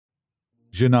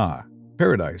Jannah,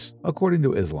 paradise, according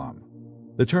to Islam.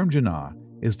 The term Jannah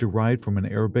is derived from an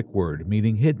Arabic word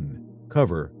meaning hidden,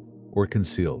 cover, or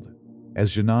concealed,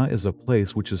 as Jannah is a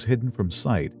place which is hidden from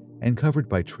sight and covered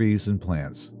by trees and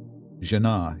plants.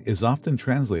 Jannah is often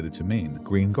translated to mean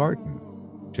green garden.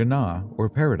 Jannah, or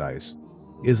paradise,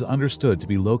 is understood to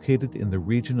be located in the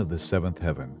region of the seventh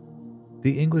heaven.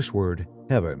 The English word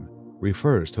heaven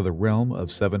refers to the realm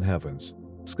of seven heavens,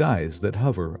 skies that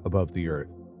hover above the earth.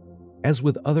 As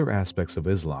with other aspects of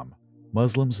Islam,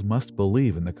 Muslims must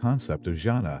believe in the concept of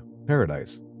Jannah,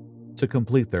 paradise, to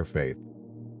complete their faith.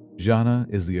 Jannah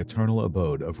is the eternal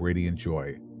abode of radiant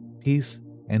joy, peace,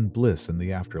 and bliss in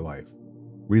the afterlife,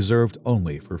 reserved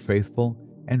only for faithful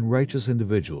and righteous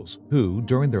individuals who,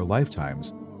 during their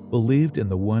lifetimes, believed in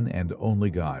the one and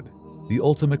only God, the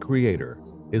ultimate creator,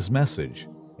 his message,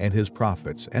 and his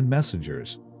prophets and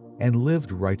messengers, and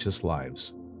lived righteous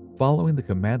lives, following the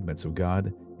commandments of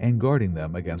God and guarding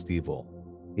them against evil.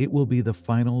 It will be the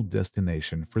final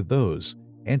destination for those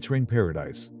entering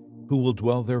paradise, who will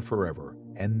dwell there forever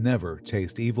and never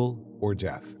taste evil or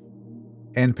death.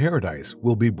 And paradise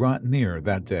will be brought near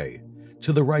that day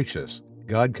to the righteous,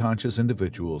 God-conscious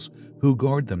individuals who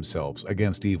guard themselves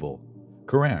against evil.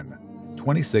 Quran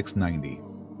 26:90.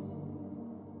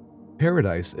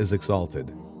 Paradise is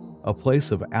exalted, a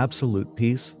place of absolute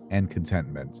peace and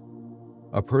contentment.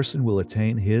 A person will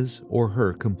attain his or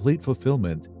her complete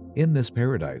fulfillment in this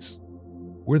paradise,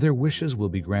 where their wishes will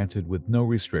be granted with no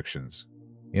restrictions.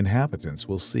 Inhabitants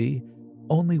will see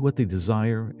only what they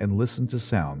desire and listen to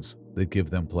sounds that give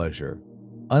them pleasure.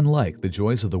 Unlike the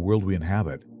joys of the world we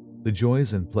inhabit, the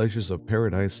joys and pleasures of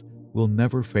paradise will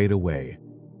never fade away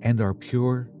and are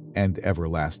pure and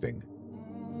everlasting.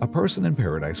 A person in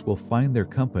paradise will find their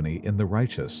company in the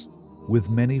righteous, with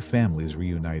many families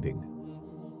reuniting.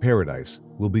 Paradise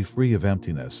will be free of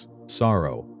emptiness,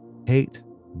 sorrow, hate,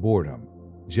 boredom,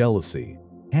 jealousy,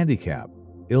 handicap,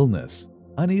 illness,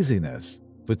 uneasiness,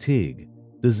 fatigue,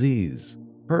 disease,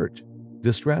 hurt,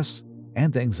 distress,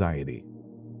 and anxiety.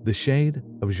 The shade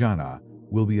of Jannah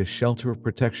will be a shelter of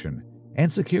protection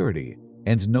and security,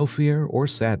 and no fear or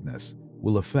sadness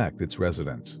will affect its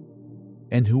residents.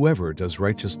 And whoever does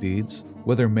righteous deeds,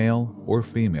 whether male or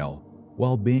female,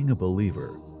 while being a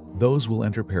believer, those will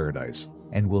enter paradise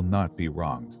and will not be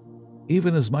wronged,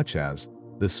 even as much as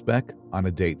the speck on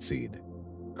a date seed.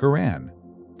 Quran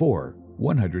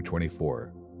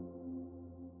 4:124.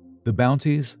 The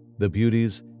bounties, the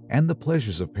beauties, and the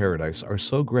pleasures of paradise are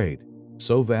so great,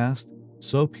 so vast,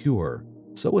 so pure,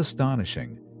 so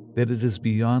astonishing, that it is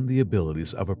beyond the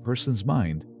abilities of a person's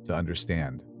mind to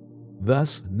understand.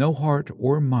 Thus, no heart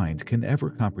or mind can ever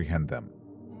comprehend them.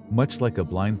 Much like a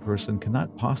blind person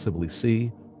cannot possibly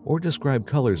see or describe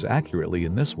colors accurately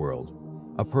in this world,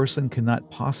 a person cannot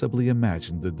possibly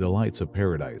imagine the delights of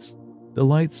paradise,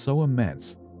 delights so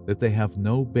immense that they have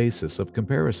no basis of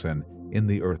comparison in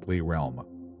the earthly realm.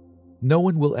 No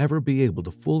one will ever be able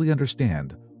to fully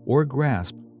understand or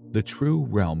grasp the true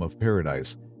realm of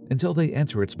paradise until they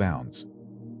enter its bounds.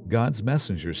 God's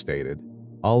messenger stated,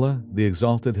 Allah the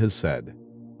Exalted has said,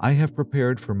 I have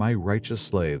prepared for my righteous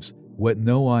slaves what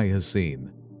no eye has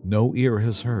seen, no ear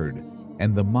has heard,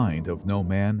 and the mind of no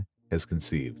man has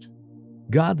conceived.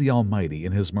 God the Almighty,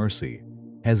 in His mercy,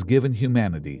 has given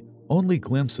humanity only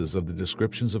glimpses of the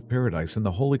descriptions of paradise in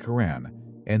the Holy Quran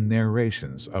and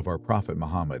narrations of our Prophet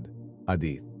Muhammad,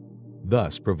 Hadith,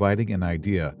 thus providing an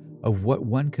idea of what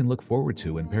one can look forward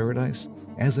to in paradise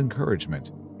as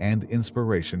encouragement and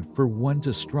inspiration for one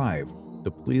to strive to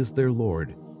please their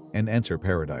Lord and enter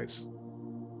paradise.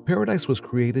 Paradise was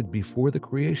created before the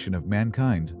creation of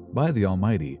mankind by the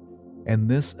Almighty, and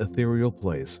this ethereal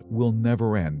place will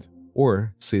never end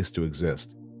or cease to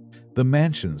exist. The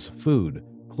mansions, food,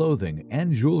 clothing,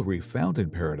 and jewelry found in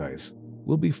paradise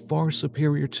will be far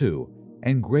superior to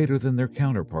and greater than their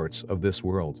counterparts of this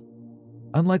world.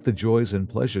 Unlike the joys and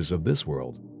pleasures of this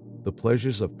world, the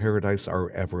pleasures of paradise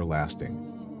are everlasting.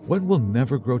 One will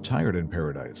never grow tired in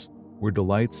paradise, where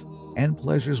delights and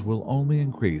pleasures will only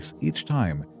increase each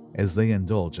time as they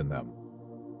indulge in them.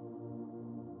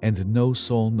 And no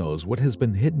soul knows what has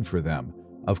been hidden for them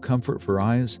of comfort for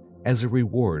eyes as a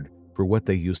reward for what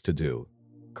they used to do.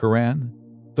 Quran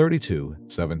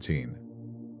 32:17.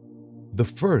 The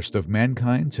first of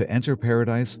mankind to enter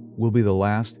paradise will be the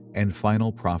last and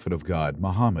final prophet of God,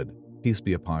 Muhammad, peace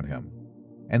be upon him.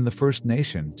 And the first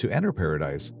nation to enter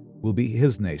paradise will be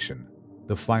his nation,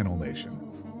 the final nation.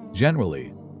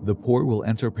 Generally, the poor will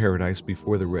enter paradise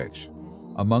before the rich.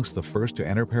 Amongst the first to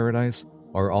enter paradise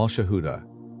are al-Shahuda,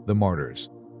 the martyrs,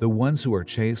 the ones who are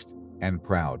chaste and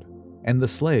proud, and the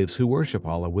slaves who worship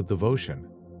Allah with devotion,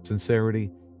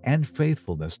 sincerity, and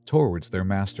faithfulness towards their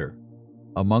master.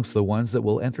 Amongst the ones that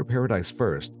will enter paradise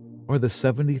first are the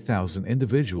 70,000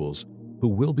 individuals who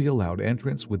will be allowed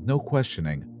entrance with no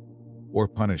questioning or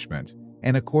punishment,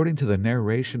 and according to the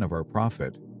narration of our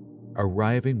prophet,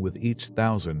 arriving with each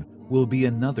 1,000 will be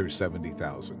another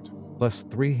 70,000, plus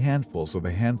 3 handfuls of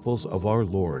the handfuls of our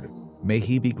Lord. May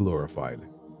He be glorified.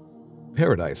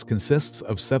 Paradise consists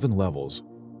of 7 levels,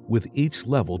 with each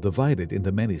level divided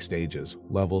into many stages,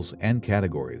 levels, and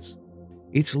categories.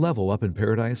 Each level up in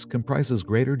paradise comprises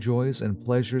greater joys and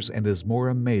pleasures and is more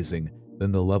amazing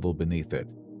than the level beneath it.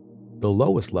 The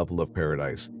lowest level of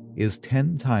paradise is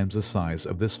 10 times the size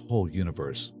of this whole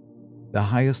universe. The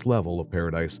highest level of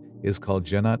paradise is called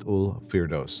Jannat ul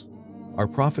Firdos. Our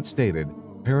prophet stated,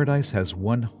 paradise has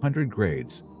 100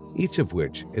 grades, each of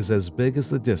which is as big as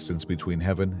the distance between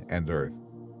heaven and earth.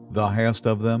 The highest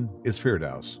of them is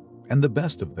Firdaus, and the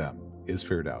best of them is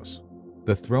Firdaus.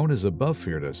 The throne is above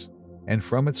Firdaus, and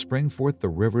from it spring forth the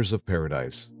rivers of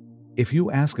paradise. If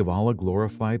you ask of Allah,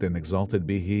 glorified and exalted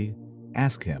be He,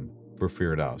 ask Him for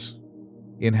Firdaus.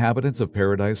 Inhabitants of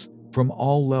paradise from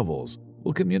all levels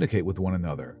will communicate with one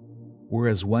another.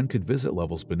 Whereas one could visit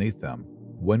levels beneath them,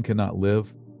 one cannot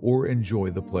live or enjoy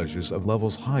the pleasures of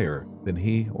levels higher than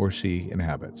he or she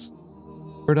inhabits.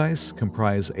 Paradise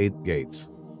comprise 8 gates.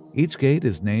 Each gate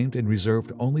is named and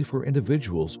reserved only for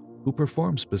individuals who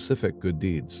perform specific good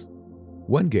deeds.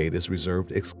 One gate is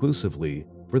reserved exclusively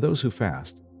for those who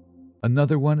fast.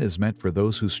 Another one is meant for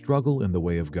those who struggle in the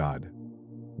way of God.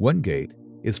 One gate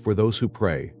is for those who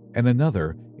pray, and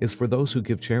another is for those who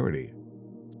give charity.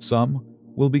 Some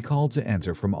will be called to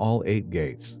enter from all 8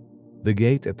 gates. The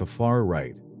gate at the far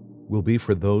right will be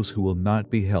for those who will not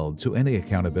be held to any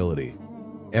accountability.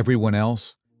 Everyone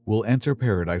else will enter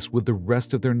paradise with the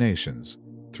rest of their nations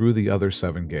through the other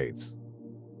 7 gates.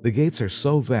 The gates are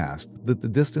so vast that the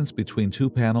distance between 2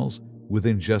 panels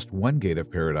within just one gate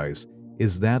of paradise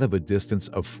is that of a distance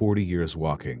of 40 years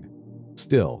walking.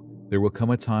 Still, there will come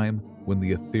a time when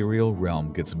the ethereal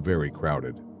realm gets very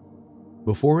crowded.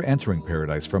 Before entering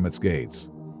paradise from its gates,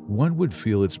 one would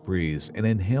feel its breeze and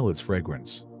inhale its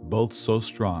fragrance, both so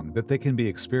strong that they can be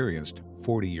experienced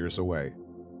 40 years away.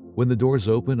 When the doors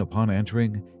open upon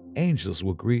entering, angels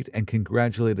will greet and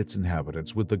congratulate its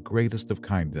inhabitants with the greatest of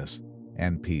kindness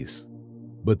and peace.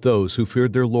 But those who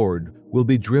feared their Lord will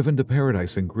be driven to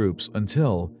paradise in groups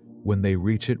until, when they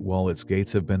reach it while its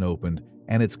gates have been opened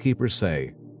and its keepers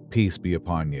say, "Peace be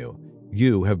upon you.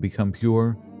 You have become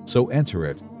pure, so enter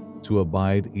it, to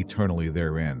abide eternally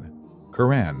therein."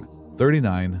 Quran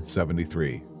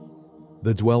 39:73.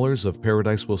 The dwellers of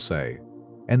paradise will say,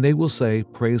 and they will say,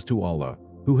 "Praise to Allah,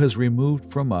 who has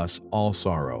removed from us all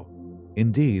sorrow.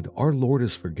 Indeed, our Lord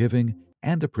is forgiving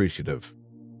and appreciative."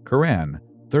 Quran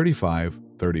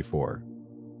 35:34.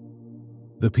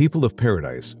 The people of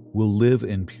paradise will live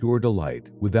in pure delight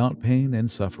without pain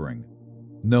and suffering.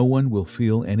 No one will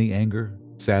feel any anger,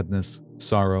 sadness,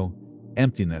 sorrow,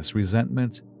 emptiness,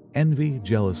 resentment, envy,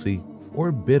 jealousy,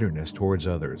 or bitterness towards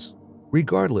others,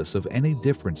 regardless of any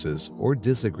differences or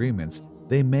disagreements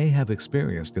they may have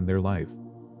experienced in their life.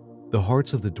 The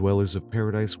hearts of the dwellers of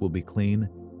paradise will be clean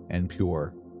and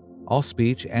pure. All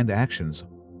speech and actions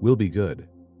will be good.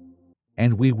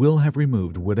 And we will have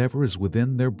removed whatever is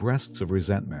within their breasts of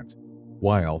resentment,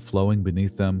 while flowing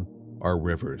beneath them are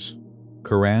rivers.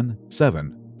 Quran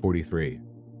 7:43.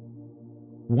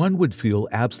 One would feel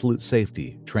absolute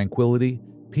safety, tranquility,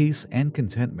 peace, and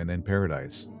contentment in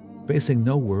paradise, facing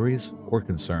no worries or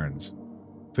concerns.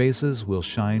 Faces will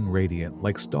shine radiant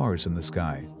like stars in the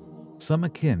sky, some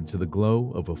akin to the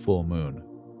glow of a full moon.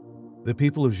 The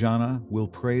people of Jannah will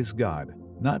praise God,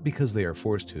 not because they are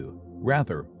forced to,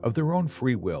 rather of their own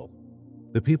free will.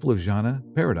 The people of Jannah,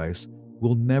 paradise,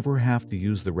 will never have to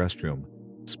use the restroom,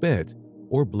 spit,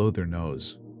 or blow their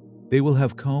nose. They will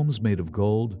have combs made of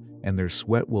gold, and their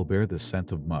sweat will bear the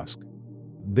scent of musk.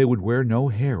 They would wear no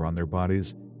hair on their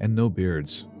bodies and no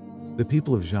beards. The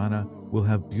people of Jannah will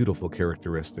have beautiful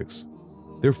characteristics.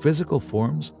 Their physical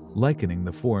forms likening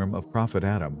the form of Prophet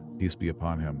Adam, peace be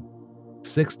upon him,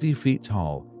 60 feet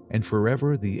tall and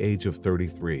forever the age of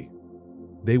 33.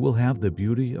 They will have the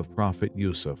beauty of Prophet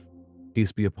Yusuf,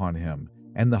 peace be upon him,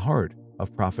 and the heart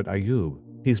of Prophet Ayub,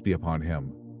 peace be upon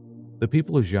him. The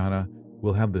people of Jannah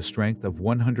will have the strength of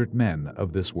 100 men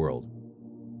of this world.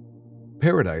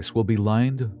 Paradise will be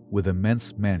lined with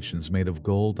immense mansions made of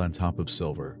gold on top of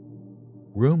silver.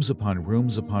 Rooms upon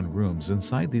rooms upon rooms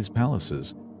inside these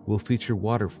palaces will feature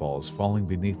waterfalls falling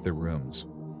beneath their rooms.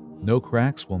 No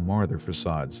cracks will mar their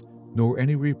facades, nor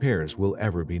any repairs will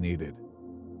ever be needed.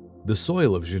 The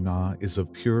soil of Jannah is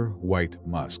of pure white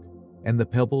musk, and the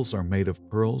pebbles are made of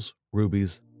pearls,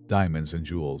 rubies, diamonds and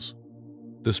jewels.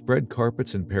 The spread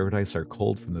carpets in paradise are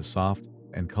culled from the soft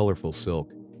and colorful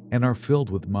silk and are filled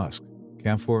with musk,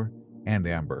 camphor, and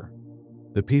amber.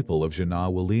 The people of Jannah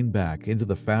will lean back into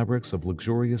the fabrics of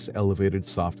luxurious elevated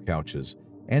soft couches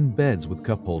and beds with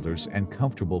cup holders and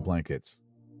comfortable blankets.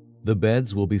 The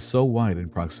beds will be so wide in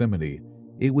proximity,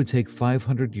 it would take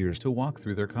 500 years to walk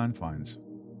through their confines.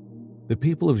 The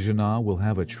people of Jannah will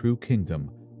have a true kingdom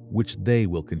which they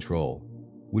will control,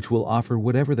 which will offer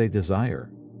whatever they desire.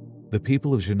 The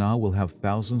people of Jannah will have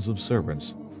thousands of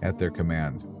servants at their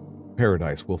command.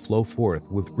 Paradise will flow forth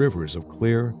with rivers of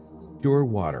clear, pure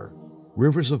water,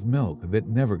 rivers of milk that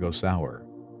never go sour,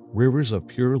 rivers of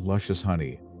pure, luscious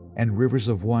honey, and rivers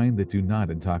of wine that do not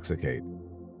intoxicate.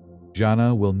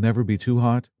 Jannah will never be too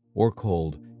hot or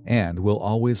cold and will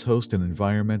always host an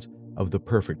environment of the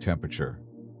perfect temperature.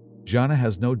 Jannah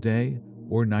has no day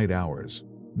or night hours,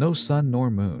 no sun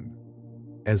nor moon,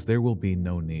 as there will be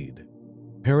no need.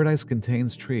 Paradise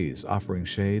contains trees offering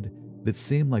shade that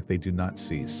seem like they do not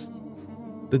cease.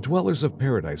 The dwellers of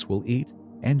paradise will eat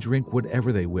and drink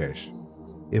whatever they wish.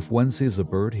 If one sees a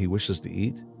bird he wishes to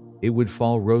eat, it would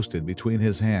fall roasted between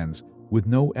his hands with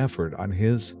no effort on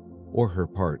his or her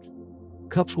part.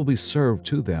 Cups will be served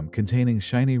to them containing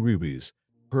shiny rubies,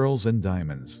 pearls, and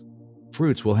diamonds.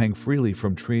 Fruits will hang freely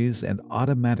from trees and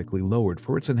automatically lowered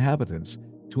for its inhabitants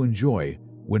to enjoy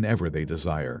whenever they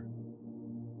desire.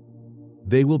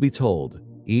 They will be told,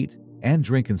 "Eat and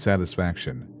drink in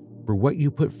satisfaction for what you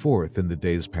put forth in the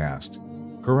days past."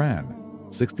 Quran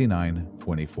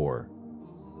 69:24.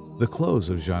 The clothes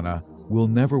of Jannah will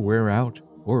never wear out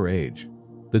or age.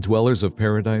 The dwellers of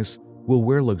paradise will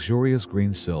wear luxurious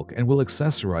green silk and will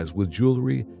accessorize with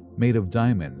jewelry made of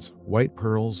diamonds, white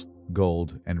pearls,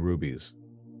 gold, and rubies.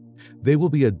 They will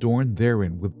be adorned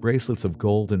therein with bracelets of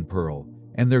gold and pearl,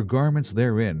 and their garments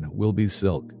therein will be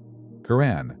silk.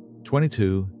 Quran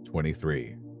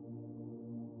 22:23.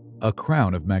 A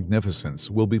crown of magnificence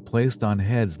will be placed on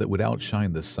heads that would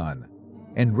outshine the sun,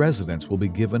 and residents will be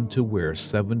given to wear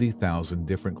 70,000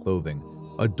 different clothing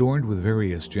adorned with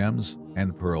various gems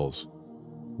and pearls.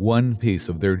 One piece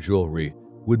of their jewelry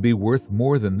would be worth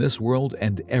more than this world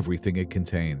and everything it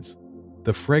contains.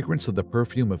 The fragrance of the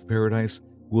perfume of paradise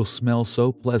will smell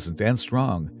so pleasant and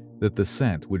strong that the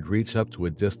scent would reach up to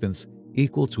a distance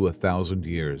equal to 1,000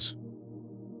 years.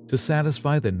 To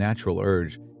satisfy the natural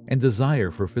urge and desire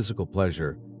for physical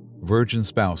pleasure, virgin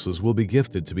spouses will be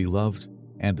gifted to be loved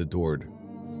and adored.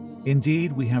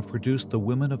 Indeed, we have produced the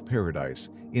women of paradise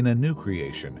in a new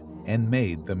creation and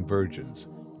made them virgins,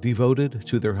 devoted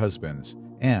to their husbands,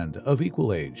 and of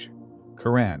equal age.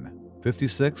 Quran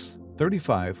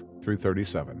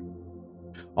 56:35-37.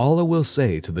 Allah will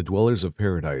say to the dwellers of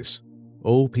paradise,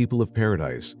 "O people of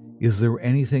paradise, is there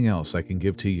anything else I can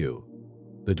give to you?"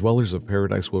 The dwellers of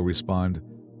paradise will respond,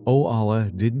 "O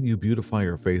Allah, didn't you beautify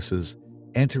our faces,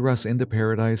 enter us into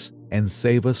paradise, and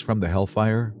save us from the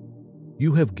hellfire?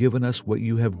 You have given us what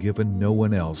you have given no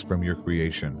one else from your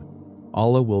creation."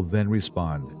 Allah will then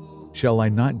respond, "Shall I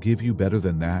not give you better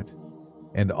than that?"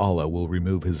 And Allah will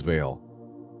remove his veil.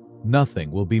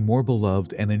 Nothing will be more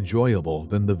beloved and enjoyable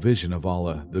than the vision of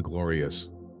Allah the Glorious.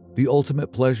 The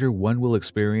ultimate pleasure one will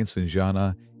experience in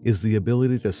Jannah is the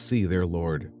ability to see their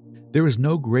Lord. There is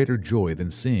no greater joy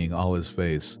than seeing Allah's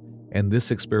face, and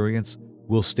this experience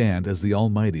will stand as the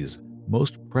Almighty's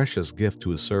most precious gift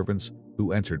to his servants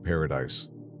who entered paradise.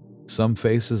 Some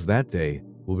faces that day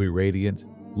will be radiant,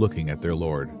 looking at their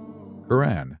Lord.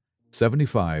 Quran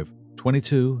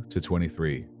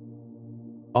 75:22-23.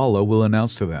 Allah will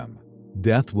announce to them,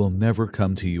 "Death will never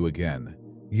come to you again.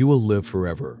 You will live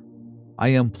forever. I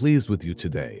am pleased with you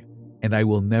today, and I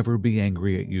will never be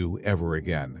angry at you ever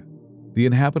again." The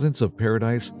inhabitants of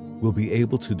paradise will be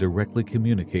able to directly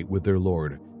communicate with their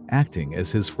Lord, acting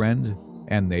as his friend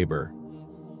and neighbor.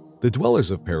 The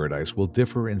dwellers of paradise will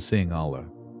differ in seeing Allah.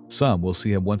 Some will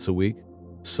see him once a week,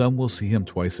 some will see him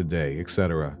twice a day,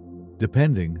 etc.,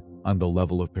 depending on the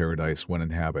level of paradise one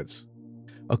inhabits.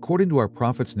 According to our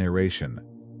prophet's narration,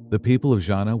 the people of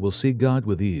Jannah will see God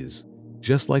with ease,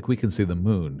 just like we can see the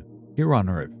moon here on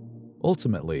earth.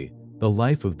 Ultimately, the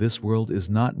life of this world is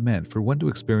not meant for one to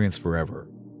experience forever.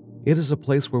 It is a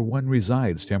place where one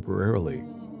resides temporarily.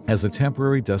 As a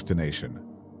temporary destination,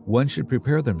 one should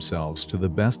prepare themselves to the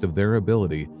best of their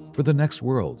ability for the next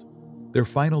world, their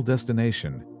final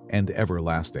destination and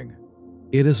everlasting.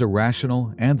 It is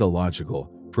irrational and illogical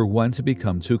for one to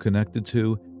become too connected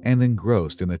to and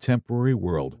engrossed in a temporary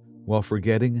world while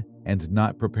forgetting and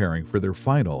not preparing for their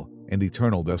final and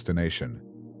eternal destination,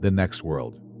 the next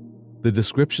world. The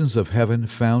descriptions of heaven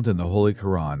found in the Holy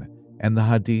Quran and the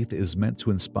Hadith is meant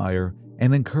to inspire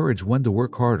and encourage one to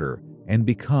work harder and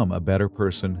become a better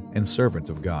person and servant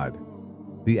of God.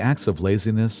 The acts of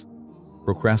laziness,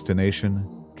 procrastination,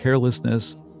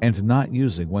 carelessness, and not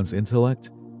using one's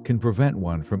intellect can prevent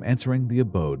one from entering the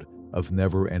abode of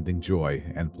never-ending joy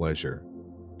and pleasure.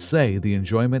 Say the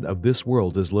enjoyment of this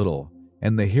world is little,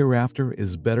 and the hereafter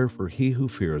is better for he who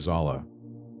fears Allah.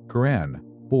 Quran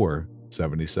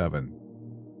 4:77.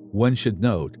 One should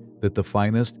note that the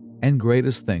finest and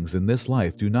greatest things in this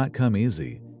life do not come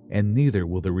easy, and neither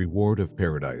will the reward of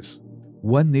paradise.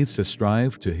 One needs to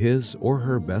strive to his or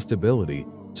her best ability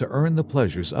to earn the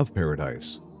pleasures of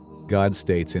paradise. God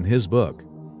states in His book,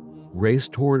 "Race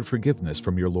toward forgiveness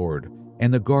from your Lord,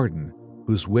 and a garden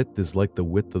whose width is like the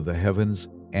width of the heavens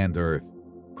and earth,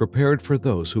 prepared for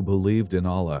those who believed in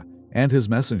Allah and His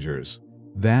messengers.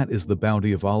 That is the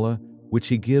bounty of Allah, which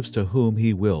He gives to whom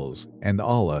He wills, and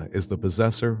Allah is the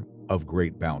possessor of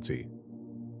great bounty."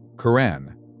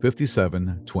 Quran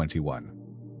 57:21.